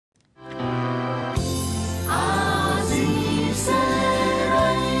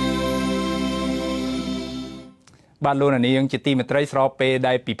បានលោកនាងជាទីមេត្រីស្របពេល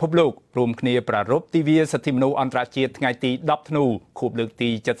ដែលពិភពលោករួមគ្នាប្រារព្ធទិវាសិទ្ធិមនុស្សអន្តរជាតិថ្ងៃទី10ធ្នូខួបលើកទី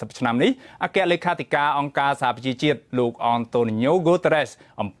70ឆ្នាំនេះអគ្គលេខាធិការអង្គការសហប្រជាជាតិលោកអនតូនីញ៉ូ ហ្គូតេរ៉េស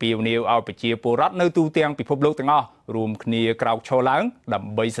អំពាវនាវឲ្យប្រជាពលរដ្ឋនៅទូទាំងពិភពលោកទាំងអស់រួមគ្នាក្រោកឈរឡើងដើ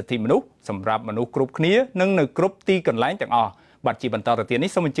ម្បីសិទ្ធិមនុស្សសម្រាប់មនុស្សគ្រប់គ្នានិងនៅគ្រប់ទីកន្លែងទាំងអស់បាទជាបន្តទៅទៀតនេះ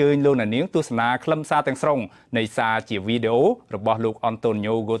សូមអញ្ជើញលោកនាងទស្សនាខ្លឹមសារទាំងស្រុងនៃសារជាវីដេអូរបស់លោកអនតូនី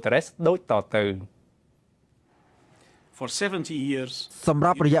ញ៉ូ ហ្គូតេរ៉េសដូចតទៅសម្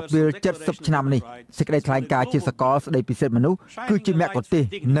រាប់រយៈពេល70ឆ្នាំនេះសេចក្តីថ្លែងការណ៍ជាសកលស្តីពីសិទ្ធិមនុស្សគឺជាមគ្គុទ្ទេសក៍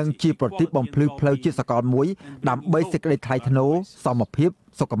និងជាប្រតិបត្តិបំភ្លឺផ្លូវជាសកលមួយដើម្បីសេចក្តីថ្លៃថ្នូរសមភាព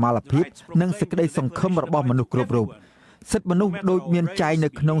សុខុមាលភាពនិងសេចក្តីសង្ឃឹមរបស់មនុស្សគ្រប់រូបសិទ្ធិមនុស្សដូចមានចែងនៅ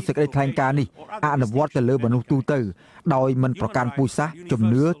ក្នុងសេចក្តីថ្លែងការណ៍នេះអនុវត្តទៅលើមនុស្សទូទៅដោយមិនប្រកាន់ពូជសាសន៍ជំ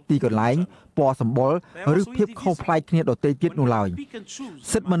នឿទីកន្លែងពណ៌សម្បុរឬភាពខុសប្លែកគ្នាដទៃទៀតនោះឡើយ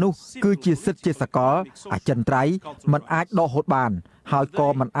សិទ្ធិមនុស្សគឺជាសិទ្ធិជាសកលអចិន្ត្រៃយ៍មិនអាចដកហូតបានហើយក៏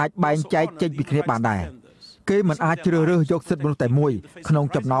មិនអាចបែងចែកចេញពីគ្នាបានដែរគេមិនអាចជ្រើសរើសយកសិទ្ធិមនុស្សតែមួយក្នុង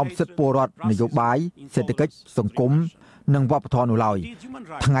ចំណោមសិទ្ធិពលរដ្ឋនយោបាយសេដ្ឋកិច្ចសង្គមនិងវប្បធម៌នោះឡើយ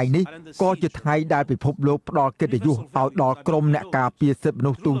ថ្ងៃនេះក៏ជាថ្ងៃដែលពិភពលោកផ្ដល់កិត្តិយសឲ្យដល់ក្រុមអ្នកការពារសិទ្ធិមនុ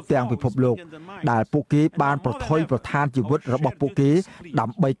ស្សទូទាំងពិភពលោកដែលពួកគេបានប្រថុយប្រឋានជីវិតរបស់ពួកគេដើ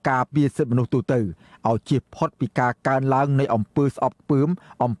ម្បីការពារសិទ្ធិមនុស្សទូទៅឲ្យជៀសផុតពីការកើនឡើងនៃអំពើស្អប់ខ្ពើម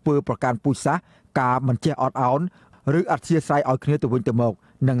អំពើប្រកាន់ពូជសាសន៍ការមិនចេះអត់ឱនឬអធិស្ឋានឲ្យគ្នាទៅវិញទៅមក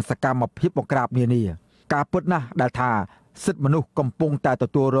និងសកម្មភាពបង្ក្រាបនានាការពិតណាស់ដែលថាសិទ្ធិមនុស្សកំពុងតែទ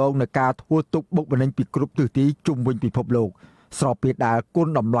ទួលរងនឹងការធ្វើទុកបុកម្នេញពីគ្រប់ទិសទីជុំវិញពិភពលោកស្របពេលដែលគុណ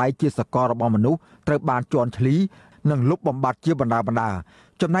តម្លៃជាសកលរបស់មនុស្សត្រូវបានជន់ឈ្លីនិងលុបបំបាត់ជាបណ្ដា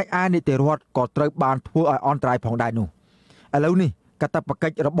ចំណែកឯនីតិរដ្ឋក៏ត្រូវបានធ្វើឲ្យអន្តរាយផងដែរនោះឥឡូវនេះកាតព្វកិ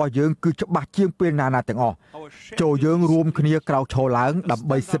ច្ចរបស់យើងគឺច្បាស់ជាងពេលណាទាំងអស់ចូលយើងរួមគ្នាក្រោកឈរឡើងដើម្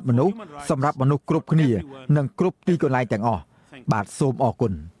បីសិទ្ធិមនុស្សសម្រាប់មនុស្សគ្រប់គ្នានិងគ្រប់ទីកន្លែងទាំងអស់បាទសូមអរគុ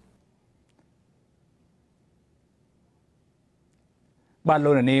ណបាទលោ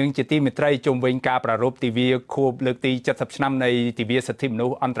កនាងជាទីមេត្រីជុំវិញការប្រារព្ធទិវាខួបលើកទី70ឆ្នាំនៃទិវាសិទ្ធិមនុ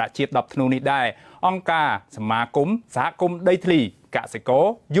ស្សអន្តរជាតិ10ធ្នូនេះដែរអង្គការសមាគមសហគមន៍ដីធ្លីកសិករ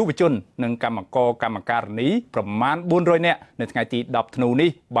យុវជននិងកម្មការិនីប្រមាណ400នាក់នៅថ្ងៃទី10ធ្នូនេះ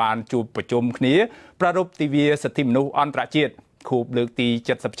បានជួបប្រជុំគ្នាប្រារព្ធទិវាសិទ្ធិមនុស្សអន្តរជាតិខួបលើកទី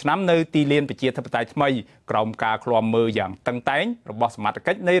70ឆ្នាំនៅទីលានប្រជាធិបតេយ្យថ្មីក្រោមការឃ្លាំមើលយ៉ាងតឹងតែងរបស់សមាជិ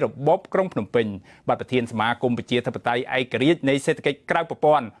កនៃរបបក្រុងភ្នំពេញបាទប្រធានសមាគមប្រជាធិបតេយ្យឯករាជ្យនៃសេដ្ឋកិច្ចក្រៅប្រ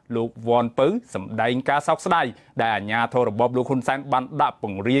ព័ន្ធលោកវ៉នពៅសម្ដែងការសោកស្ដាយដែលអាជ្ញាធររបបលោកហ៊ុនសែនបានដាក់ព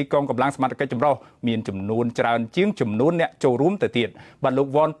ង្រាយកងកម្លាំងសមាជិកចម្រុះមានចំនួនច្រើនជាងចំនួនអ្នកចូលរួមទៅទៀតបាទលោក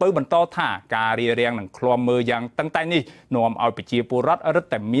វ៉នពៅបន្តថាការរារាំងនិងឃ្លាំមើលយ៉ាងតឹងតែងនេះនាំឲ្យប្រជាពលរដ្ឋរឹត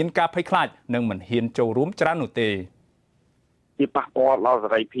តែមានការភ័យខ្លាចនិងមិនហ៊ានចូលរួមច្រើននោះទេជាប៉ះពាល់ដល់សេ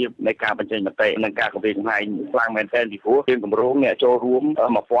រីភាពនៃការបញ្ចេញមតិនិងការគម្រាមកំហែងខ្លាំងមែនទែនពីព្រោះជាគម្រោងអ្នកចូលរួម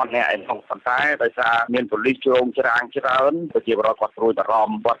1000នាក់ឯនោះប៉ុន្តែដោយសារមានប៉ូលីសជ្រោងច្រាងច្រើនប្រជាពលរដ្ឋគាត់ព្រួយបារ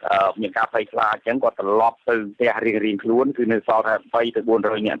ម្ភគាត់មានការភ័យខ្លាចអញ្ចឹងគាត់ត្រឡប់ទៅផ្ទះរៀងៗខ្លួនគឺនៅសល់តែ3ទៅ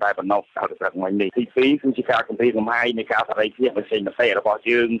400នាក់តែប៉ុណ្ណោះដល់ព្រឹកមិញនេះទី2គឺជាការគម្រាមកំហែងនៃការសេរីភាពបញ្ចេញមតិរបស់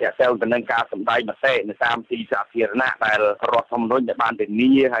យើងទាក់ទងទៅនឹងការសម្ដែងមតិនៅតាមទីសាធារណៈដែលរដ្ឋធម្មនុញ្ញដែលបានធា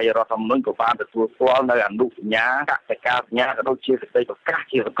នាហើយរដ្ឋធម្មនុញ្ញក៏បានទទួលស្គាល់នៅអនុសញ្ញាកសិកាសញ្ញាក៏ដូចជាសេចក្តីប្រកាស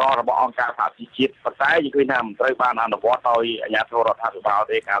ជាសកលរបស់អង្គការសហជីវជាតិប៉ុន្តែយើងឃើញថាមិនត្រូវបានអនុវត្តដោយអាជ្ញាធររដ្ឋាភិបាល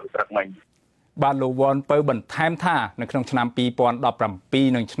ទេការវិព្រឹកមិញបាទលោកវ៉នពៅបន្ថែមថានៅក្នុងឆ្នាំ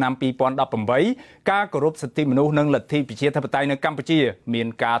2017និងឆ្នាំ2018ការគោរពសិទ្ធិមនុស្សនិងលទ្ធិប្រជាធិបតេយ្យនៅកម្ពុជាមាន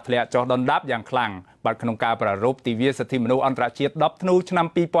ការធ្លាក់ចុះដុនដាបយ៉ាងខ្លាំងបាទក្នុងការប្រារព្ធទិវាសិទ្ធិមនុស្សអន្តរជាតិ10ធ្នូឆ្នាំ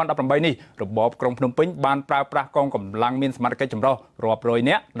2018នេះរបបក្រុងភ្នំពេញបានប្រើប្រាស់កងកម្លាំងមានសមត្ថកិច្ចចម្រុះរាប់រយ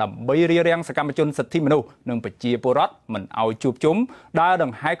នាក់ដើម្បីរារាំងសកម្មជនសិទ្ធិមនុស្សនិងប្រជាពលរដ្ឋមិនឲ្យជួបជុំដើរដ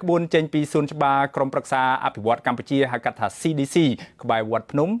ង្ហែក្បួនចេញពីសួនច្បារក្រុមប្រឹក្សាអភិវឌ្ឍកម្ពុជាហៅកាត់ថា CDC ក្បែរវត្ត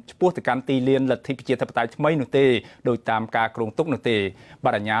ភ្នំឆ្ពោះទៅកាន់ទីលានលទ្ធិប្រជាធិបតេយ្យថ្មីនោះទេដោយតាមការគ្រោងទុកនោះទេបា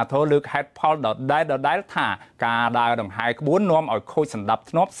ទអាជ្ញាធរលើកហេតុផលដដែលថាការដើរដង្ហែក្បួននាំឲ្យខូចសណ្ដាប់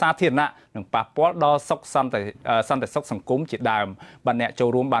ធ្នាប់សាធារណៈនិងប៉ះពាល់ដល់សុខសន្តិសុខសង្គមជាដើមបាទអ្នកចូល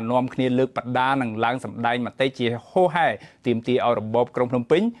រួមបាននាំគ្នាលើកបដានិងឡើងសម្ដែងមតិជាហូហែទាមទារឲ្យរបបក្រុងភ្នំ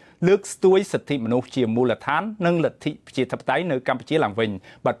ពេញលើកស្ទួយសិទ្ធិមនុស្សជាមូលដ្ឋាននិងលទ្ធិប្រជាធិបតេយ្យនៅកម្ពុជាឡើងវិញ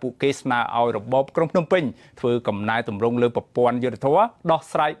បាទពួកគេស្នើឲ្យរបបក្រុងភ្នំពេញធ្វើកំណែទម្រង់លើប្រព័ន្ធយុត្តិធម៌ដោះ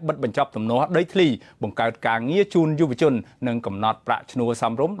ស្រាយបិទបញ្ចប់ទំនាស់ដីធ្លីបង្កើតការងារជូនយុវជននិងកំណត់ប្រាក់ឈ្នួលស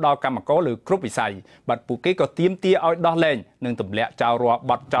មរម្យដល់កម្មករលើគ្រប់វិស័យបាទពួកគេក៏ទាមទារឲ្យដោះលែងនិងទម្លាក់ចោលរាល់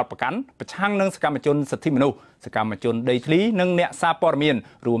បទចោទប្រកាន់ប្រឆាំងនឹងសកម្មជនសិទ្ធិមនុស្សសកម្មជនដីធ្លីនិងអ្នកសារព័ត៌មាន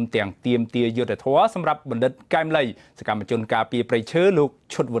រួមទាំងទាមទារយុត្តិធម៌សម្រាប់បណ្ឌិតកែមលីសកម្មជនការពារព្រៃឈើលោក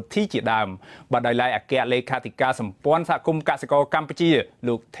ឈុតវុធីជាដើមបាទដោយឡែកអគ្គលេខាធិការសម្ព័ន្ធសហគមន៍កសិករកម្ពុជា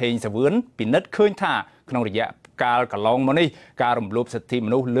លោកថេងសាវឿនពិនិត្យឃើញថាក្នុងរយៈ កាលកន្លងមកនេះការរំលោភសិទ្ធិម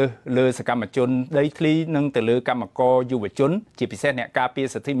នុស្សលើសកម្មជនដីធ្លីនិងទៅលើកម្មករយុវជនជាពិសេសអ្នកការពារ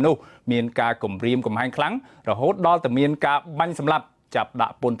សិទ្ធិមនុស្សមានការគំរាមកំហែងខ្លាំងរហូតដល់តែមានការបាញ់សម្លាប់ចាប់ដា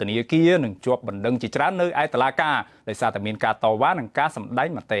ក់ពន្ធនាគារនិងជាប់បណ្ដឹងជាច្រើននៅឯតុលាការដោយសារតែមានការតវ៉ានិងការសម្ដែង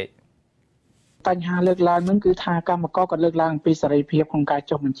មតិបញ្ហាលើកឡើងនឹងគឺថាកម្មករក៏លើកឡើងពីសេរីភាពក្នុងការ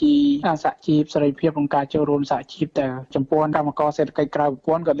ចុះបញ្ជីសហជីពសេរីភាពក្នុងការចូលរួមសហជីពតែចំពោះកម្មករសេដ្ឋកិច្ចក្រៅប្រ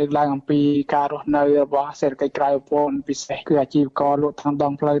ព័ន្ធក៏លើកឡើងអំពីការរស់នៅរបស់សេដ្ឋកិច្ចក្រៅប្រព័ន្ធពិសេសគឺអាជីវករលក់តាមដ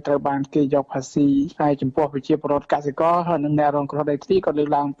ងផ្លូវត្រូវបានគេយកภาษีហើយចំពោះប្រជាពលរដ្ឋកសិករហើយនិងអ្នករងគ្រោះដីធ្លីក៏លើក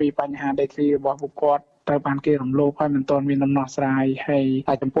ឡើងពីបញ្ហាដីធ្លីរបស់ពួកគាត់ត្រូវបានគេរំលោភហើយមិនទាន់មានដំណោះស្រាយ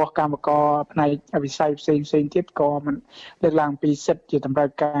ហើយចំពោះកម្មករផ្នែកវិស័យផ្សេងទៀតក៏មិនលើកឡើងពីសិទ្ធិជាតម្រូវ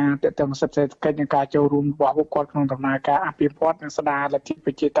ការទាក់ទងសិទ្ធិសេដ្ឋកិច្ចនិងការចូលរួមរបស់ពួកគាត់ក្នុងដំណើរការអភិវឌ្ឍនិងស្ដារលទ្ធិប្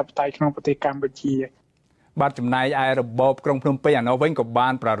រជាធិបតេយ្យក្នុងប្រទេសកម្ពុជាបាទចំណែកឯរបបក្រុងភ្នំពេញឯនោះវិញក៏បា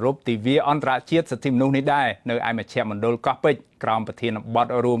នប្រារព្ធទិវាអន្តរជាតិសិទ្ធិមនុស្សនេះដែរនៅឯមជ្ឈមណ្ឌលកោះពេជ្រក្រោមប្រធានបទ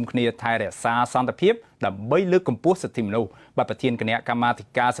រួមគ្នាថែរក្សាសន្តិភាពដើម្បីលើកកម្ពស់សិទ្ធិមនុស្សបាទប្រធានគណៈកម្មាធិ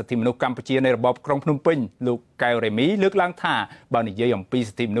ការសិទ្ធិមនុស្សកម្ពុជានៃរបបក្រុងភ្នំពេញលោកកែវរេមីលើកឡើងថាបើនិយាយអំពី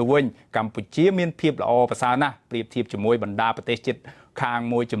សិទ្ធិមនុស្សវិញកម្ពុជាមានភាពល្អប្រសើរណាស់ប្រៀបធៀបជាមួយបណ្ដាប្រទេសជិតខាង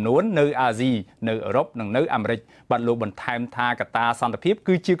មួយចំនួននៅអាស៊ីនៅអឺរ៉ុបនិងនៅអាមេរិកបាទលោកបន្ថែមថាកត្តាសន្តិភាព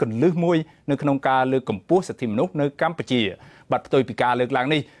គឺជាគន្លឹះមួយនៅក្នុងការលើកកម្ពស់សិទ្ធិមនុស្សនៅកម្ពុជាបាទផ្ទុយពីការលើកឡើង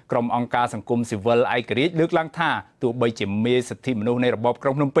នេះក្រុមអង្គការសង្គមស៊ីវិលឯករាជ្យលើកឡើងថាទោះបីជាមេសិទ្ធិមនុស្សនៃរបបក្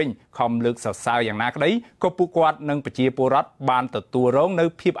រុងភ្នំពេញខំលើកសរសើរយ៉ាងណាក្តីក៏ពួកគាត់និងប្រជាពលរដ្ឋបានទទួលរងនៅ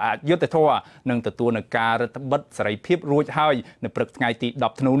ភាពអយុត្តិធម៌និងទទួលនឹងការរឹតបន្តឹងសេរីភាពរួចហើយនៅព្រឹកថ្ងៃទី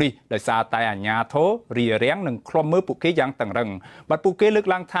10ធ្នូនេះដោយសារតែអាជ្ញាធររារាំងនិងឃ្លាំមើលពួកគេយ៉ាងតឹងរ៉ឹងបាទពួកគេលើក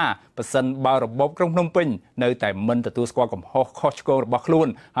ឡើងថាប៉ះសិនបើរបបក្រុងភ្នំពេញនៅតែមិនទទួលស្គាល់កំហុសខុសឆ្គងរបស់ខ្លួន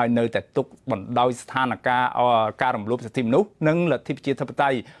ហើយនៅតែទុកបណ្ដោយស្ថានភាពការរំលោភសិទ្ធិមនុស្សនិងលទ្ធិប្រជាធិបតេ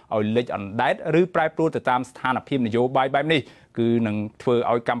យ្យឲ្យលេចអណ្ដែតឬប្រែប្រួលទៅតាមស្ថានភាពនយោបាយបែបនេះគឺនឹងធ្វើ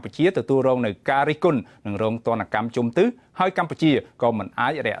ឲ្យកម្ពុជាទទួលរងនៅការរិះគន់និងរងទណ្ឌកម្មជុំទិសហើយកម្ពុជាក៏មិនអា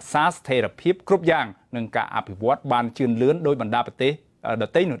ចរក្សាស្ថិរភាពគ្រប់យ៉ាងនិងការអភិវឌ្ឍបានជឿនលឿនដោយបណ្ដាប្រទេសដ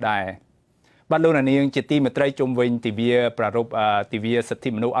ទៃនោះដែរបាទលោកនាងជាទីមេត្រីជុំវិញទិវាប្រារព្ធទិវាសិទ្ធិ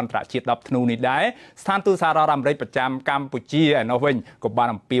មនុស្សអន្តរជាតិ10ធ្នូនេះដែរស្ថានទូតសហរដ្ឋអាមេរិកប្រចាំកម្ពុជាឯនោះវិញក៏បាន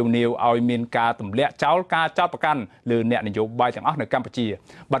អំពាវនាវឲ្យមានការទម្លាក់ចោលការចោទប្រកាន់លើអ្នកនយោបាយទាំងអស់នៅកម្ពុជា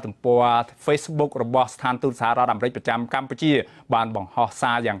បាទទំព័រ Facebook របស់ស្ថានទូតសហរដ្ឋអាមេរិកប្រចាំកម្ពុជាបានបង្ហោះ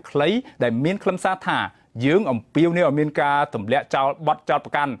សារយ៉ាងខ្លីដែលមានខ្លឹមសារថាយើងអំពាវនាវឲ្យមានការទម្លាក់ចោលបទចោទប្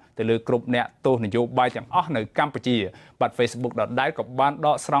រកាន់ទៅលើគ្រប់អ្នកទោសនយោបាយទាំងអស់នៅកម្ពុជាបាទ Facebook ដដែលក៏បានដ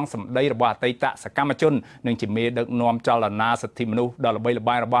កស្រង់សម្ដីរបស់អតីតសកម្មជននិងជាមេដឹកនាំចលនាសិទ្ធិមនុស្សដ៏ល្បីល្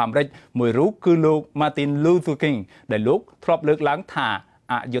បាញរបស់អាមេរិកមួយរូបគឺលោក Martin Luther King ដែលលោកធ្លាប់លើកឡើងថា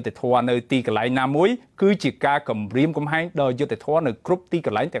អយុត្តិធម៌នៅទីកន្លែងណាមួយគឺជាការគំរាមកំហែងដល់យុត្តិធម៌នៅគ្រប់ទីក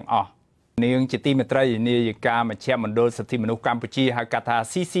ន្លែងទាំងអស់នាងជាទីមេត្រីនាយិកាមជ្ឈមណ្ឌលសិទ្ធិមនុស្សកម្ពុជាហៅកាត់ថា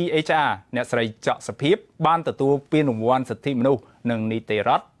CCHR អ្នកស្រីច័កសុភាពបានទទួលពានរង្វាន់សិទ្ធិមនុស្សនិងនីតិរ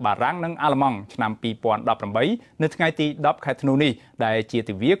ដ្ឋបារាំងនិងអាល្លឺម៉ង់ឆ្នាំ2018នៅថ្ងៃទី10ខែធ្នូនេះដែលជា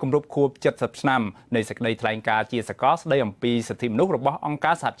ទិវាគម្រប់ខួប70ឆ្នាំនៃសេចក្តីថ្លែងការណ៍ជាសកលស្តីអំពីសិទ្ធិមនុស្សរបស់អង្គ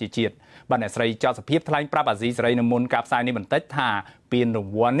ការសហជីវជាតិបាទអ្នកស្រីច័កសុភាពថ្លែងប្រាប់អាស៊ីសេរីនៅមុនការផ្សាយនេះបន្តិចថាពានរ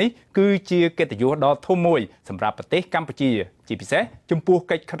ង្វាន់នេះគឺជាកិត្តិយសដ៏ធំមួយសម្រាប់ប្រទេសកម្ពុជាជាពិសេសចំពោះ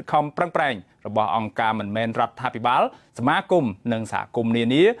កិច្ចខិតខំប្រឹងប្រែងរបស់អង្គការមិនមែនរដ្ឋាភិបាលសមាគមនិងសហគមន៍នា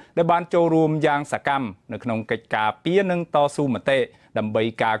នាដែលបានចូលរួមយ៉ាងសកម្មនៅក្នុងកិច្ចការពារនិងតស៊ូមតិដើម្បី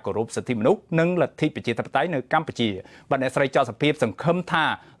ការគោរពសិទ្ធិមនុស្សនិងលទ្ធិប្រជាធិបតេយ្យនៅកម្ពុជាបាទអ្នកស្រីច័កសុភាពសង្ឃឹមថា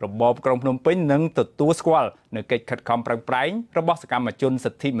របបក្រុងភ្នំពេញនឹងទទួលស្គាល់នៅកិច្ចខិតខំប្រឹងប្រែងរបស់សកម្មជន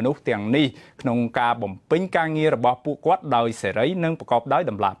សិទ្ធិមនុស្សទាំងនេះក្នុងការបំពេញការងាររបស់ពួកគាត់ដោយសេរីនិងប្រកបដោយ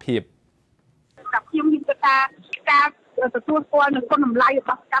តម្លាភាពខ្ញុំយល់ថាការទទួលស្គាល់នឹងគុណតម្លៃរ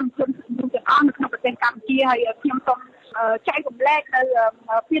បស់កម្មជនទាំងអស់នៅក្នុងប្រទេសកម្ពុជាហើយខ្ញុំសូមចែករំលែកនៅ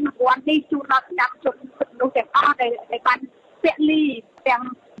ពានរង្វាន់នេះជូនដល់កម្មជនមនុស្សទាំងអស់ដែលបានពលីទាំង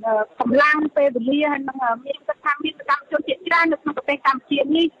កម្លាំងពេលវេលាហើយនឹងមានសកម្មជនជាច្រើននៅក្នុងប្រទេសកម្ពុជា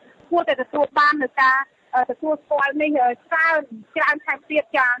នេះគួរតែទទួលបាននៅការទទួលស្គាល់នេះច្រើនថែមទៀត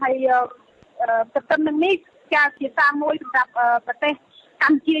ចាហើយទន្ទឹមនឹងនេះជាសារមួយសម្រាប់ប្រទេសក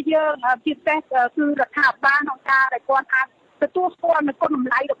ម្ពុជាយើងជាពិសេសគឺរដ្ឋាភិបាលក្នុងការដែលគាត់អាចទទួលស្គាល់នូវគុណត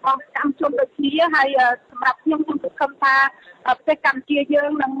ម្លៃរបស់កម្មជនដូចគ្នាហើយសម្រាប់ខ្ញុំសង្ឃឹមថាប្រទេសកម្ពុជាយើ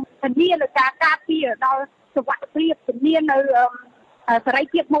ងនឹងធានានូវការការពារដល់សុវត្ថិភាពធានានៅសេរី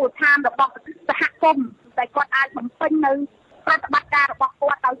ភាពមូលដ្ឋានរបស់សហគមន៍ដែលគាត់អាចបំពេញនៅប្រតិបត្តិការរបស់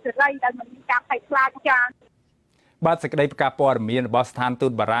គាត់ដោយសេរីដោយមិនមានការភ័យខ្លាចចា៎ បាទសេចក្តីប្រកាសព័ត៌មានរបស់ស្ថានទូ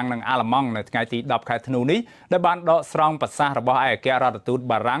តបារាំងនិងអាល្លឺម៉ង់នៅថ្ងៃទី10ខែធ្នូនេះដែលបានដកស្រង់ប្រសាសន៍របស់ឯកអគ្គរដ្ឋទូត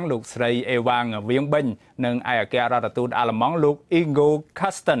បារាំងលោកស្រីអេវ៉ាងវៀងបិញនិងឯកអគ្គរដ្ឋទូតអាល្លឺម៉ង់លោកអ៊ីងហ្គោខា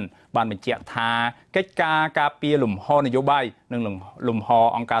ស្តិនបានបញ្ជាក់ថាកិច្ចការការពារលំហនយោបាយនិងលំហ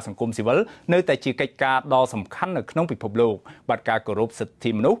អង្គការសង្គមស៊ីវិលនៅតែជាកិច្ចការដ៏សំខាន់នៅក្នុងពិភពលោកបាទការគោរពសិទ្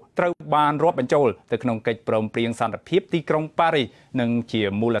ធិមនុស្សត្រូវបានរាប់បញ្ចូលទៅក្នុងកិច្ចព្រមព្រៀងសន្តិភាពទីក្រុងប៉ារីសនិងជា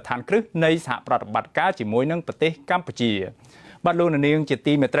មូលដ្ឋានគ្រឹះនៃសហប្រតិបត្តិការជាមួយនឹងប្រទេសកម្ពុជាបាទលោកនាងជា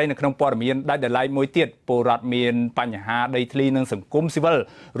ទីមេត្រីនៅក្នុងព័ត៌មានដាច់ដライមួយទៀតពលរដ្ឋមានបញ្ហាដីធ្លីនិងសង្គមស៊ីវិល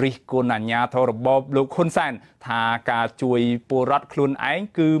រិះគន់អាជ្ញាធររបបលោកហ៊ុនសែនថាការជួយពលរដ្ឋខ្លួនឯង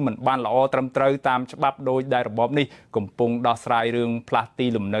គឺមិនបានល្អត្រឹមត្រូវតាមច្បាប់ដោយដែលរបបនេះកំពុងដោះស្រាយរឿងផ្លាស់ទី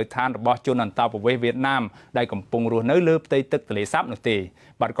លំនៅឋានរបស់ជនអន្តោប្រវេសន៍វៀតណាមដែលកំពុងរស់នៅលើផ្ទៃទឹកទន្លេសាបនោះទេ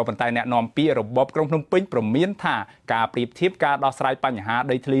បាទក៏ប៉ុន្តែអ្នកនាំពាក្យរបបក្រុងភ្នំពេញព្រមានថាការប្រៀបធៀបការដោះស្រាយបញ្ហា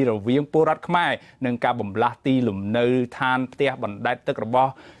ដីធ្លីរវាងពលរដ្ឋខ្មែរនិងការបំលាស់ទីលំនៅឋានផ្ទះបណ្ដែតទឹករប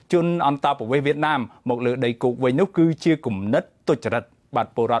ស់ជនអន្តោប្រវេសន៍វៀតណាមមកលើដីគោកវិញនោះគឺជាគំនិតទុច្ចរិតបាទ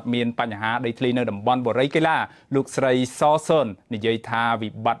ពលរដ្ឋមានបញ្ហាដីធ្លីនៅតំបន់បូរីកីឡាលោកស្រីសស៊ុននិយាយថាវិ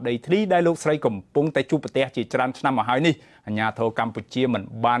បត្តិដីធ្លីដែលលោកស្រីកំពុងតែជួបប្រទះជាច្រើនឆ្នាំមកហើយនេះអាជ្ញាធរកម្ពុជាមិន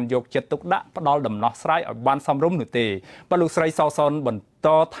បានយកចិត្តទុកដាក់ផ្ដល់ដំណោះស្រាយឲ្យបានសមរម្យនោះទេបាទលោកស្រីសស៊ុនបន្ត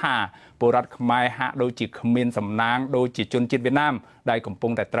ថាពលរដ្ឋខ្មែរហាក់ដូចជាគ្មានសំណាងដូចជាជនជាតិវៀតណាមដែលកំពុ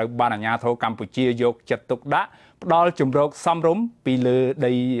ងតែត្រូវបានអាជ្ញាធរកម្ពុជាយកចិត្តទុកដាក់ផ្ដល់ជំរកសមរម្យពី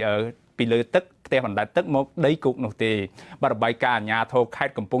លើទឹកផ្ទះបណ្ដែតទឹកមកដីគោកនោះទេបាទរបាយការណ៍អាជ្ញាធរខេ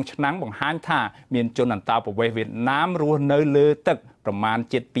ត្តកំពង់ឆ្នាំងបង្ហាញថាមានជនអន្តោប្រវេសន៍វៀតណាមរស់នៅលើទឹកប្រមាណ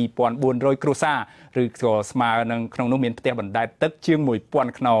ជិត 2400 គ្រួសារឬក៏ស្មើនឹងក្នុងនោះមានផ្ទះបណ្ដែតទឹកជាង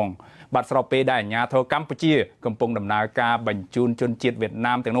 1000 ខ្នងបាទស្របពេលដែលអាជ្ញាធរកម្ពុជាកំពុងដំណើរការបញ្ជូនជនជាតិវៀត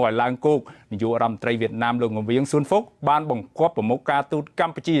ណាមទាំងនោះឲ្យឡើងគោកនាយករដ្ឋមន្ត្រីវៀតណាមលោកងវៀងស៊ុនហ្វុកបានបង្គាប់ប្រមុខការទូតក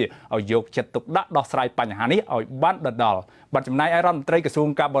ម្ពុជាឲ្យយកចិត្តទុកដាក់ដោះស្រាយបញ្ហានេះឲ្យបានដិតដល់បាទចំណែកឯរដ្ឋមន្ត្រីក្រសួង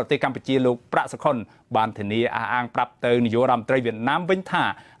ការបរទេសកម្ពុជាលោកប្រាក់សុខុនបានធានាអះអាងប្រាប់ទៅនាយករដ្ឋមន្ត្រីវៀតណាមវិញថា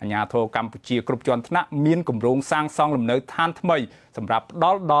អាជ្ញាធរកម្ពុជាគ្រប់ជាន់ថ្នាក់មានគម្រោងសាងសង់លំនៅឋានថ្មីសម្រាប់ផ្ដ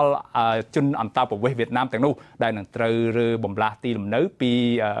ល់ដល់ជនអន្តោប្រវេសន៍វៀតណាមទាំងនោះដែលនឹងត្រូវរើបំលាស់ទីលំនៅពី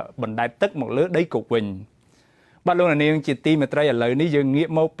បណ្ដែតទឹកមកលើដីគោកវិញបាទលោកនាងជាទីមេត្រីឥឡូវនេះយើងងាក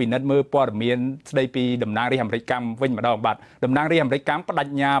មកពិនិត្យមើលព័ត៌មានស្ដីពីតំណាងរាស្ត្រអាមេរិកកម្ពុជាវិញម្ដងបាទតំណាងរាស្ត្រអាមេរិកកម្ពុជាបដិ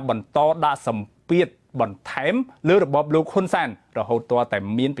ញ្ញាបន្តដាក់សម្ពាធបន្ថែមលើរបបលោកហ៊ុនសែនរហូតទាល់តែ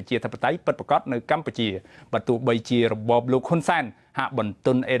មានប្រជាធិបតេយ្យពិតប្រាកដនៅកម្ពុជាបើទោះបីជារបបលោកហ៊ុនសែនហាក់បន្ទ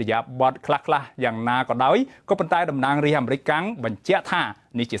ន់អេរយាប័តខ្លះៗយ៉ាងណាក៏ដោយក៏ប៉ុន្តែតំណាងរាស្ត្រអាមេរិកបញ្ជាក់ថា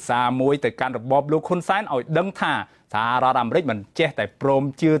នេះជាសារមួយទៅកាន់របបលោកហ៊ុនសែនឲ្យដឹងថាសហរដ្ឋអាមេរិកមិនចេះតែព្រម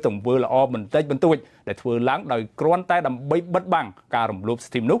ជឿទង្វើល្អបន្តិចបន្តួចដែលធ្វើឡើងដោយគ្រាន់តែដើម្បីបិទបាំងការរំលោភសិ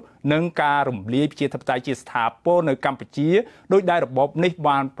ទ្ធិមនុស្សនិងការរំលាយប្រជាធិបតេយ្យជាស្ថាពរនៅកម្ពុជាដោយដែលរបបនេះ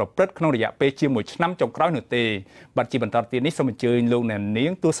បានប្រព្រឹត្តក្នុងរយៈពេលជាមួយឆ្នាំចុងក្រោយនោះទេបាទជាបន្តទៀតនេះសូមអញ្ជើញលោកអ្នកនា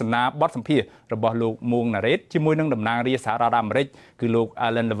ងទស្សនាបទសម្ភាសន៍របស់លោកមួងណារ៉េតជាមួយនឹងតំណាងរាស្ត្រសហរដ្ឋអាមេរិកគឺលោក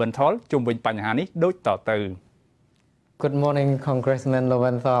Alan Leventhal ជុំវិញបញ្ហានេះដូចតទៅGood morning, Congressman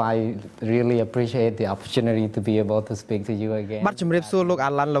Lowenthal. I really appreciate the opportunity to be able to speak to you again. បាទជំរាបសួរលោក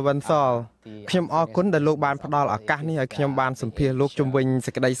Alan Lewenthal ខ្ញុំអរគុណដែលលោកបានផ្ដល់ឱកាសនេះឲ្យខ្ញុំបានសម្ភាសន៍លោកជុំវិញ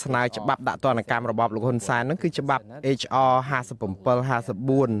សេចក្តីស្នើច្បាប់ដាក់ទណ្ឌកម្មរបបលោកហ៊ុនសែននោះគឺច្បាប់ HR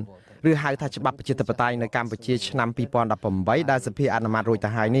 5754ឬហៅថាច្បាប់ប្រជាធិបតេយ្យនៅកម្ពុជាឆ្នាំ2018ដែលសភាអនុម័តរួចទៅ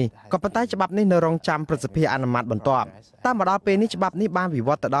ហើយនេះក៏ប៉ុន្តែច្បាប់នេះនៅរងចាំព្រឹទ្ធសភាអនុម័តបន្ទាប់តែមកដល់ពេលនេះច្បាប់នេះបានវិវ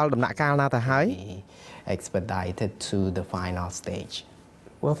ត្តទៅដល់ដំណាក់កាលណាទៅហើយexpedited to the final stage.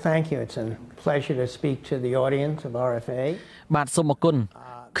 Well, thank you. It's a pleasure to speak to the audience of RFA. បាទសូមអរគុណ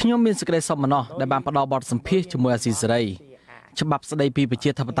ខ្ញុំមានសេចក្តីសុំម្ណោះដែលបានផ្ដល់បទសម្ភាសន៍ជាមួយអាស៊ីសេរីច្បាប់ស្តីពីប្រជា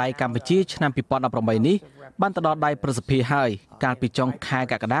ធិបតេយ្យកម្ពុជាឆ្នាំ2018នេះបានទៅដល់ដៃប្រសិទ្ធិហើយកាលពីចុងខែ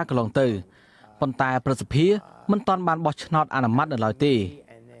កក្កដាកន្លងទៅប៉ុន្តែប្រសិទ្ធិមិនទាន់បានបោះឆ្នោតអនុម័តនៅឡើយទេ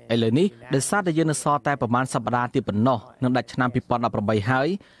ឥឡូវនេះដោយសារតែយើងនៅសល់តែប្រមាណសប្តាហ៍ទៀតប៉ុណ្ណោះនឹងដាច់ឆ្នាំ2018ហើយ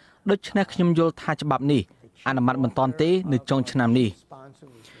ដូច្នេះខ្ញុំយល់ថាច្បាប់នេះអនុម័តមិនទាន់ទេនៅចុងឆ្នាំនេះ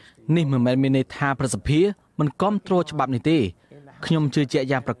នេះមិនមែនមានន័យថាប្រសិទ្ធិមិនគ្រប់គ្រងច្បាប់នេះទេខ្ញុំជឿជាក់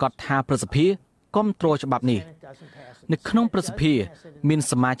យ៉ាងប្រកបថាប្រសិទ្ធិគ្រប់គ្រងច្បាប់នេះនៅក្នុងប្រសិទ្ធិមាន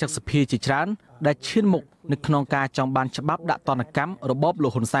សមាជិកសភាជាច្រើនដែលឈានមុខនៅក្នុងការចង់បានច្បាប់ដាក់ទណ្ឌកម្មរបបលោ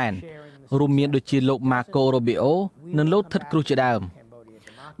កហ៊ុនសែនរួមមានដូចជាលោក Marco Rubio និងលោកថិតគ្រូជាដើម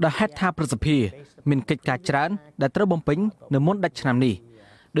ដែលហេតុថាប្រសិទ្ធិមានកិច្ចការច្រើនដែលត្រូវបំពេញនៅមុនដាច់ឆ្នាំនេះ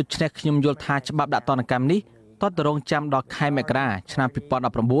ដូច្នេះខ្ញុំយល់ថាច្បាប់ដាក់ទណ្ឌកម្មនេះតទៅរងចាំដល់ខែមករាឆ្នាំ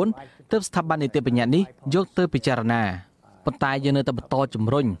2019ទើបស្ថាប័ននីតិបញ្ញត្តិនេះយកទៅពិចារណាប៉ុន្តែយើងនៅតែបន្តជំ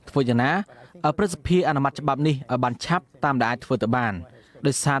រុញធ្វើយ៉ាងណាឲ្យប្រសិទ្ធិអនុម័តច្បាប់នេះឲ្យបានឆាប់តាមដែលអាចធ្វើទៅបាន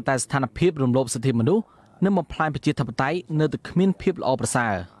ដោយសារតែស្ថានភាពរំលោភសិទ្ធិមនុស្សនិងបំផ្លាញប្រជាធិបតេយ្យនៅតែគ្មានភាពល្អប្រសើ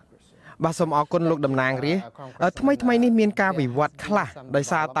រ បាទសូមអរគុណលោកតំណាងរាស្ត្រថ្មីនេះមានការវិវត្តខ្លះដោយ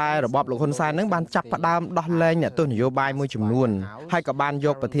សារតែរបបលោកហ៊ុនសែននឹងបានចាប់ផ្ដើមដោះលែងអ្នកទោសនយោបាយមួយចំនួនហើយក៏បានយ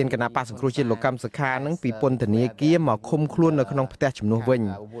កប្រធានគណៈបក្សសង្គ្រោះជាតិលោកកឹមសុខានឹងពីពន្ធនាគារមកឃុំខ្លួននៅក្នុងផ្ទះជំនួសវិញ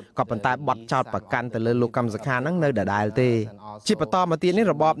ក៏ប៉ុន្តែបទចោទប្រកាន់ទៅលើលោកកឹមសុខានឹងនៅដដែលទេជាបន្តមកទៀតនេះ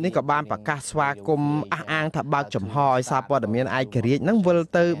របបនេះក៏បានប្រកាសស្វាគមន៍អះអាងថាបើកចំហឲ្យសារព័ត៌មានឯករាជ្យនឹងវិល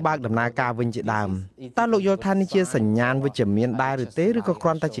ទៅបើកដំណើរការវិញជាដើមតើលោកយល់ថានេះជាសញ្ញាណវិជ្ជមានដែរឬទេឬក៏គ្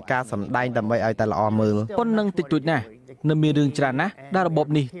រាន់តែជាការសម្ដែងដើម្បីឲ្យតែល្អមើលប៉ុណ្ណឹងតិចតួចណាស់នៅមានរឿងច្រើនណាស់ដែលរបប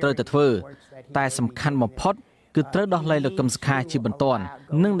នេះត្រូវតែធ្វើតែសំខាន់បំផុតគឺត្រូវដោះលែងលោកកឹមសុខាជាបន្ទាន់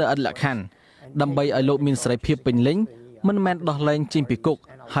និងដោយឥតលក្ខខណ្ឌដើម្បីឲ្យលោកមានសេរីភាពពេញលេញមិនមែនដោះលែងចេញពីគុក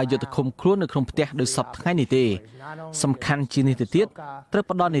ហើយយកទៅឃុំខ្លួននៅក្នុងផ្ទះដោយសពថ្ងៃនេះទេសំខាន់ជាងនេះទៅទៀតត្រូវ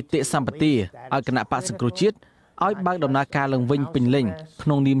ផ្ដល់នីតិសម្បទាឲ្យគណៈបក្សសង្គ្រោះជាតិឲ្យបើកដំណើរការឡើងវិញពេញលេញក្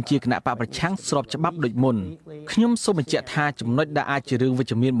នុងនាមជាគណៈបកប្រឆាំងស្របច្បាប់ដូចមុនខ្ញុំសូមបញ្ជាក់ថាចំណុចដែលអាចជារឿងវិជ្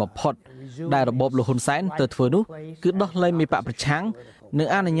ជមានបំផុតដែលរបបលោកហ៊ុនសែនទៅធ្វើនោះគឺដោះលែងមេបកប្រឆាំងនិង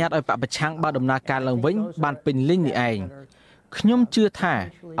អនុញ្ញាតឲ្យបកប្រឆាំងបើកដំណើរការឡើងវិញបានពេញលេញនេះឯងខ្ញុំជឿថា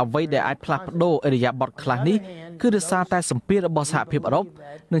អ្វីដែលអាចផ្លាស់ប្ដូរអរិយាប័ត្រខ្លះនេះគឺដោយសារតែសម្ពាធរបស់សហភាពអឺរ៉ុប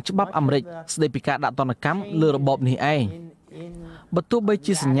និងច្បាប់អាមេរិកស្តីពីការដាក់ទណ្ឌកម្មលើរបបនេះឯងបើទោះបី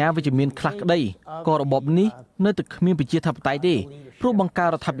ជាសញ្ញាវិជ្ជមានខ្លះក្តីក៏របបនេះនៅតែគ្មានប្រជាធិបតេយ្យទេព្រោះបង្កើត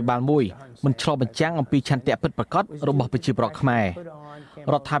រដ្ឋាភិបាលមួយមិនឆ្លុះបញ្ចាំងអំពីឆន្ទៈពិតប្រាកដរបស់ប្រជាពលរដ្ឋខ្មែរ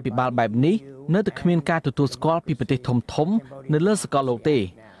រដ្ឋាភិបាលបែបនេះនៅតែគ្មានការទទួលស្គាល់ពីប្រទេសធំនៅលើសកលលោកទេ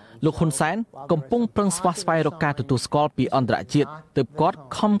លោកហ៊ុនសែនកំពុងប្រឹងស្វះស្វែងរកការទទួលស្គាល់ពីអន្តរជាតិទើបគាត់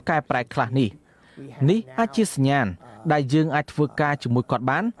ខំកែប្រែខ្លះនេះអាចជាសញ្ញាណដែលយើងអាចធ្វើការជាមួយគាត់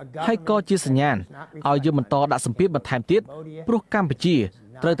បានហើយក៏ជាសញ្ញាណឲ្យយើងបន្តដាក់សម្ពាធបន្ថែមទៀតព្រោះកម្ពុជា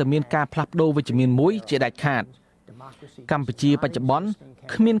ត្រូវតែមានការផ្លាស់ប្ដូរវិជ្ជមានមួយជាដាច់ខាតកម្ពុជាបច្ចុប្បន្ន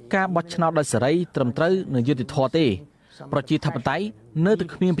គ្មានការបោះឆ្នោតដោយសេរីត្រឹមត្រូវនិងយុត្តិធម៌ទេប្រជាធិបតេយ្យនៅតែ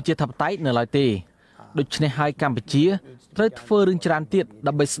គ្មានប្រជាធិបតេយ្យនៅឡើយទេដូច្នេះហើយកម្ពុជាត្រូវធ្វើរឿងច្រើនទៀត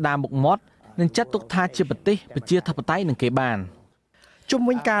ដើម្បីស្ដារមុខមាត់និងចាត់ទុកថាជាប្រទេសប្រជាធិបតេយ្យនឹងគេបានជុំ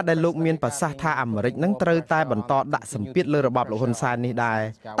វិញការដែលលោកមានប្រសាសន៍ថាអាមេរិកនឹងត្រូវតែបន្តដាក់សម្ពាធលើរបបលោកហ៊ុនសែននេះដែរ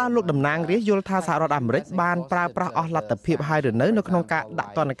តើលោកតំណាងរាស្ត្រយល់ថាសហរដ្ឋអាមេរិកបានប្រើប្រាស់អស់លទ្ធភាពហើយឬនៅក្នុងការដា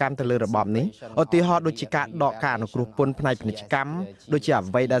ក់ទណ្ឌកម្មទៅលើរបបនេះឧទាហរណ៍ដូចជាការដកការអនុគ្រោះពន្ធផ្នែកពាណិជ្ជកម្មដូចជា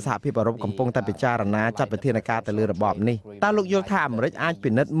អ្វីដែលសហភាពអឺរ៉ុបកំពុងតែពិចារណាចាត់វិធានការទៅលើរបបនេះតើលោកយល់ថាអាមេរិកអាចពិ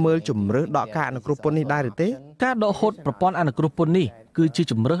និត្យមើលជំរឿសដកការអនុគ្រោះពន្ធនេះដែរឬទេការដកហូតប្រព័ន្ធអនុគ្រោះពន្ធនេះគឺជា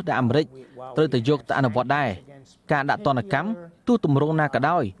ជំរឿសដែលអាមេរិកត្រូវតែយកទៅអនុវត្តដែរការដាក់ទណ្ឌកម្មទោះទម្រង់ណាក៏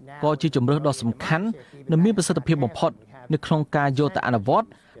ដោយក៏ជាជំរឿសដ៏សំខាន់និងមានប្រសិទ្ធភាពបំផុតនៅក្នុងការយកទៅអនុវត្ត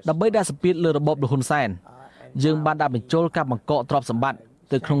ដើម្បីដាក់សម្ពាធលើរបបលហ៊ុនសែនយើងបានដាក់បញ្ចូលការបង្កកទ្រព្យសម្បត្តិ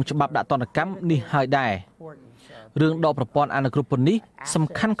ទៅក្នុងច្បាប់ដាក់ទណ្ឌកម្មនេះហើយដែររឿងដកប្រព័ន្ធអនុគ្រោះពន្ធនេះសំ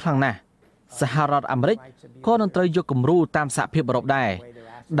ខាន់ខ្លាំងណាស់សហរដ្ឋអាមេរិកក៏នឹងត្រូវយកគំរូតាមសហភាពអឺរ៉ុបដែរ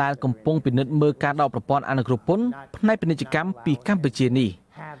ដែលកំពុងពិនិត្យមើលការដកប្រព័ន្ធអនុគ្រោះពន្ធផ្នែកពាណិជ្ជកម្មពីកម្ពុជានេះ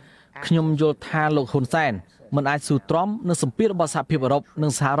ខ្ញុំយល់ថាលោកហ៊ុនសែនមិនអាចស៊ូទ្រាំនឹងសម្ពាធរបស់សហភាពអឺរ៉ុបនិ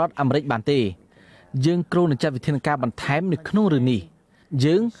ងសហរដ្ឋអាមេរិកបានទេយើងគ្រោងនឹងចាត់វិធានការបន្ថែមនៅក្នុងរឿងនេះ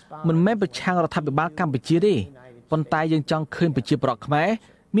យើងមិនមែនប្រឆាំងរដ្ឋាភិបាលកម្ពុជាទេប៉ុន្តែយើងចង់ឃើញប្រជាពលរដ្ឋខ្មែរ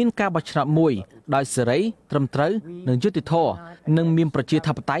មានការបោះឆ្នោតមួយដោយសេរីត្រឹមត្រូវនិងយុត្តិធម៌និងមានប្រជា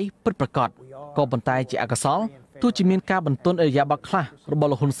ធិបតេយ្យពិតប្រាកដក៏ប៉ុន្តែជាអកុសលទោះជាមានការបន្ទន់អរិយាប័ត្រខ្លះរបស់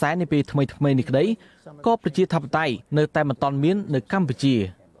លោកហ៊ុនសែននាពេលថ្មីនេះក្តីក៏ប្រជាធិបតេយ្យនៅតែមិនទាន់មាននៅកម្ពុជា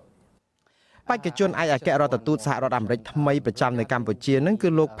បេក្ខជនឯកអគ្គរដ្ឋទូតសហរដ្ឋអាមេរិកថ្មីប្រចាំនៅកម្ពុជានឹងគឺ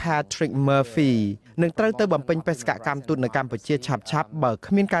លោក Patrick Murphy នឹងត្រូវទៅបំពេញបេសកកម្មទូតនៅកម្ពុជាឆាប់បើ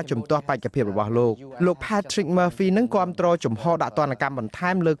គ្មានការជំទាស់បេក្ខភាពរបស់លោក Patrick Murphy នឹងគាំទ្រជំហរដាក់ទណ្ឌកម្មបន្ថែ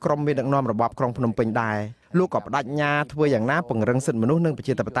មលើក្រុមមេដឹកនាំរបបក្រុងភ្នំពេញដែរលោកក៏បដិញ្ញាធ្វើយ៉ាងណាពង្រឹងសិទ្ធិមនុស្សនិងប្រ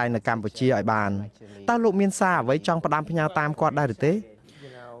ជាធិបតេយ្យនៅកម្ពុជាឲ្យបានតើលោកមានសារអ្វីចង់ផ្ដាំផ្ញើតាមគាត់ដែរឬទេ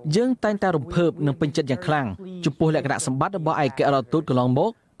យើងតែងតែរំភើបនិងពេញចិត្តយ៉ាងខ្លាំងចំពោះលក្ខណៈសម្បត្តិរបស់ឯកអគ្គរដ្ឋទូតកន្លងម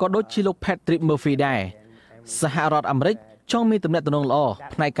កក៏ដូចជាលោក Patrick Murphy ដែរសហរដ្ឋអាមេរិកចង់មានទំនាក់ទំនងល្អ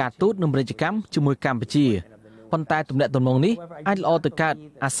ផ្នែកការទូតនិងពាណិជ្ជកម្មជាមួយកម្ពុជាប៉ុន្តែទំនាក់ទំនងនេះអាចល្អទៅកើត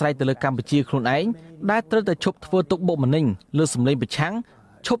អាស្រ័យទៅលើកម្ពុជាខ្លួនឯងដែលត្រូវតែឈប់ធ្វើទុកបុកម្នេញលើសម្លេងប្រឆាំង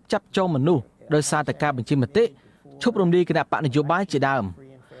ឈប់ចាប់ចងមនុស្សដោយសារតែការបញ្ចេញមតិឈប់រំលាយគណៈបកនយោបាយជាដើម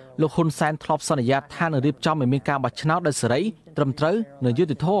លោកហ៊ុនសែនធ្លាប់សន្យាថានឹងរៀបចំឲ្យមានការបោះឆ្នោតដោយសេរីត្រឹមត្រូវនិងយុត្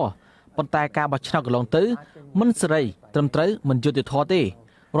តិធម៌ប៉ុន្តែការបោះឆ្នោតកន្លងទៅមិនសេរីត្រឹមត្រូវមិនយុត្តិធម៌ទេ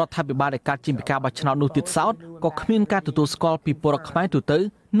រដ្ឋាភិបាលដែលកាត់ចេញពីការបោះឆ្នោតនោះទៀតសោតក៏គ្មានការទទួលស្គាល់ពីពលរដ្ឋខ្មែរទូទៅ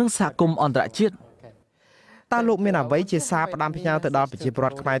និងសហគមន៍អន្តរជាតិតើលោកមានអ្វីជាសារផ្ដាំផ្ញើទៅដល់ប្រជាពលរ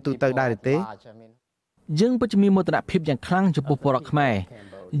ដ្ឋខ្មែរទូទៅដែរឬទេយើងពិតជាមានមោទនភាពយ៉ាងខ្លាំងចំពោះពលរដ្ឋខ្មែរ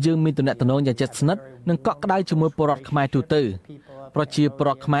យើងមានទំនាក់ទំនងយ៉ាងជិតស្និទ្ធនិងកក់ក្ដៅជាមួយពលរដ្ឋខ្មែរទូទៅប្រជាពលរ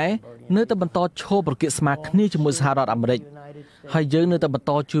ដ្ឋខ្មែរនៅតែបន្តឈរប្រកៀកស្មាគ្នាជាមួយសហរដ្ឋអាមេរិក ហើយយើងនៅតែបន្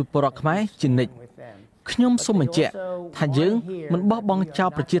តជួយពលរដ្ឋខ្មែរជានិច្ចខ្ញុំសូមបញ្ជាក់ថាយើងមិនបោះបង់ចោល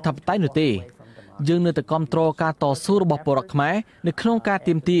ប្រជាធិបតេយ្យនោះទេយើងនៅតែគាំទ្រការតស៊ូរបស់ពលរដ្ឋខ្មែរនៅក្នុងការ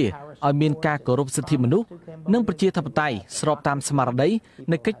ទាមទារឲ្យមានការគោរពសិទ្ធិមនុស្សនិងប្រជាធិបតេយ្យស្របតាមស្មារតី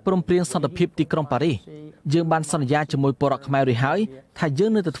នៃកិច្ចព្រមព្រៀងសន្តិភាពទីក្រុងប៉ារីសយើងបានសន្យាជាមួយពលរដ្ឋខ្មែររួចហើយថាយើ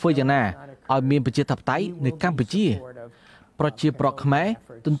ងនៅតែធ្វើយ៉ាងណាឲ្យមានប្រជាធិបតេយ្យនៅកម្ពុជាប្រជាពលរដ្ឋខ្មែរ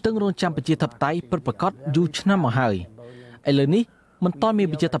ទន្ទឹងរង់ចាំប្រជាធិបតេយ្យពិតប្រាកដយូរឆ្នាំមកហើយឥឡូវនេះមិនទាន់មាន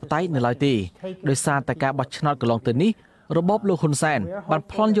ប្រជាធិបតេយ្យនៅឡើយទេដោយសារតែការបោះឆ្នោតកន្លងទៅនេះរបបលោកហ៊ុនសែនបាន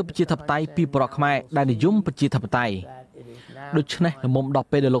ប្លន់យកប្រជាធិបតេយ្យពីប្រជាពលរដ្ឋខ្មែរដែលនិយមប្រជាធិបតេយ្យដូច្នេះល្មមដល់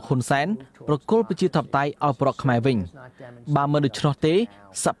ពេលដែលលោកហ៊ុនសែនប្រគល់ប្រជាធិបតេយ្យឲ្យប្រជាពលរដ្ឋខ្មែរវិញបើមិនដូច្នោះទេ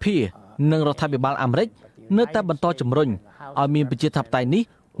សភានិងរដ្ឋាភិបាលអាមេរិកនៅតែបន្តជំរុញឲ្យមានប្រជាធិបតេយ្យនេះ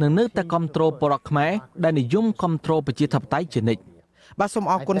និងនៅតែគ្រប់គ្រងប្រជាពលរដ្ឋខ្មែរដែលនិយមគ្រប់គ្រងប្រជាធិបតេយ្យជានិច្ចបាទសូម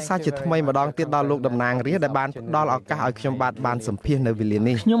អរគុណសាជាថ្មីម្ដងទៀតដល់លោកតំណាងរាស្ត្រដែលបានផ្ដល់ឱកាសឲ្យខ្ញុំបានសម្ភាសនៅវេលា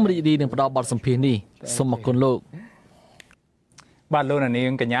នេះខ្ញុំរីករាយនឹងផ្ដល់បទសម្ភាសនេះសូមអរគុណលោកបាទលោកនា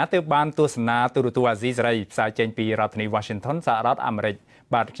ងកញ្ញាទើបបានទស្សនាទូរទស្សន៍អាស៊ីសេរីផ្សាយចេញពីរដ្ឋធានី Washington សហរដ្ឋអាមេរិក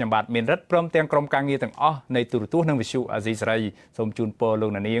បាទខ្ញុំបាទមានរិទ្ធព្រមទាំងក្រុមការងារទាំងអស់នៃទូរទស្សន៍និងវិទ្យុអាស៊ីសេរីសូមជូនពរលោក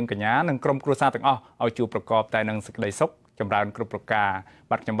នាងកញ្ញានិងក្រុមគ្រួសារទាំងអស់ឲ្យជួបប្រកបតែនឹងសេចក្តីសុខចម្រើនគ្រប់ប្រការ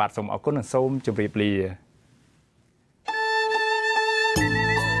បាទខ្ញុំបាទសូមអរគុណនិងសូមជម្រាបលា